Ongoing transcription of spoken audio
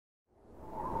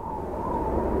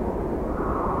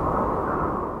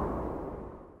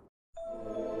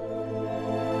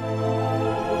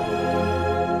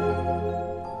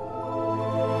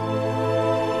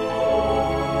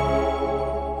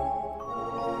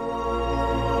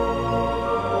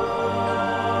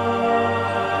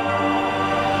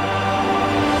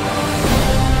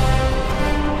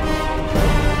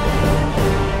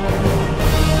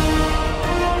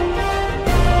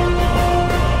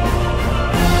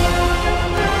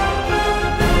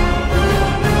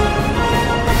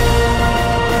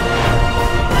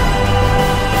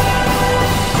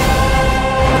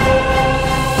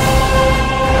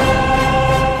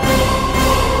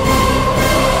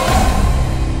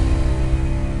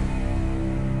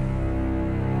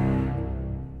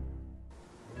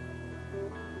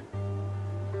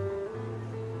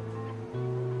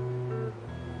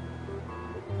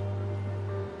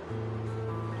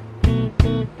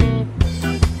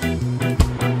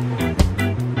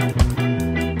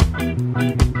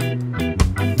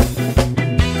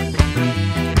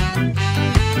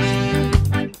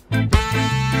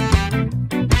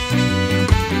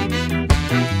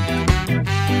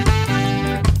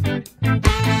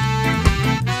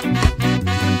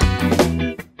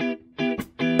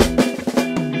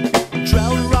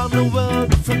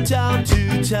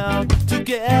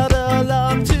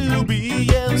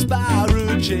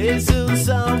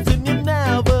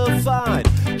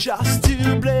just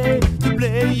to play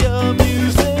your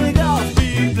music. I'll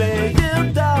be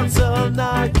playing dance all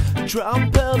night. The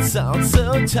trumpet sounds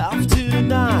so tough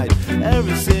tonight.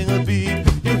 Every single beat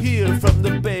you hear from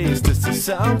the bass, this is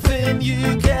something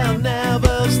you can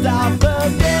never stop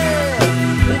again.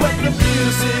 When the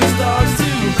music starts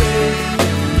to play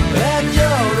and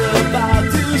you're about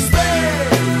to stay,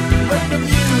 when the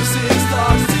music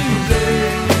starts to play,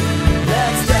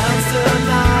 let's dance the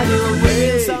night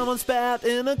away. Someone's bad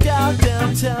in a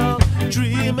goddamn town,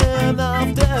 dreaming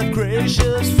of that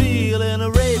gracious feeling. A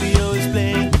radio is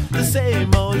playing the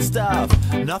same old stuff.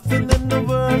 Nothing in the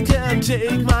world can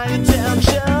take my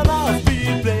attention. I'll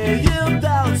be playing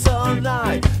dance all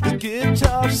night. The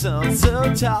guitar sounds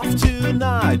so tough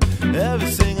tonight.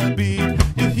 Every single beat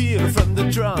you hear from the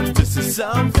drums, this is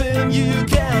something you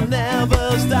can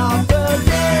never stop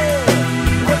again.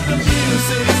 When the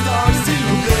music starts to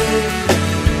play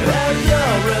and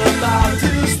you're about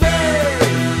to stay,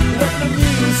 when the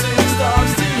music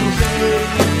starts to play,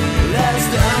 let's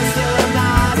dance the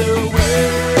night away.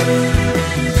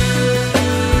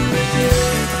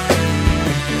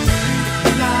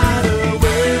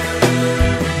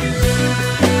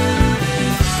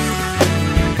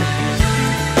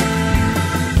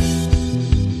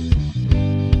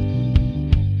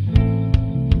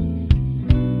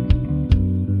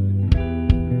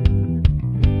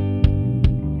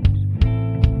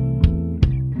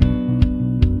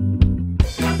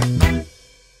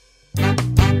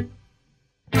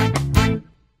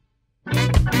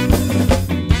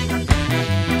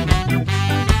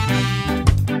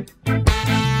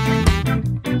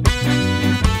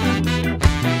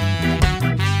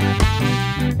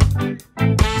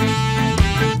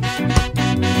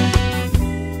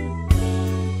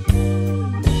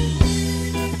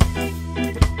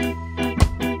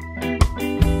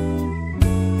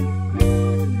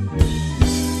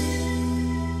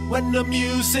 When the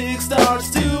music starts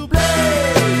to play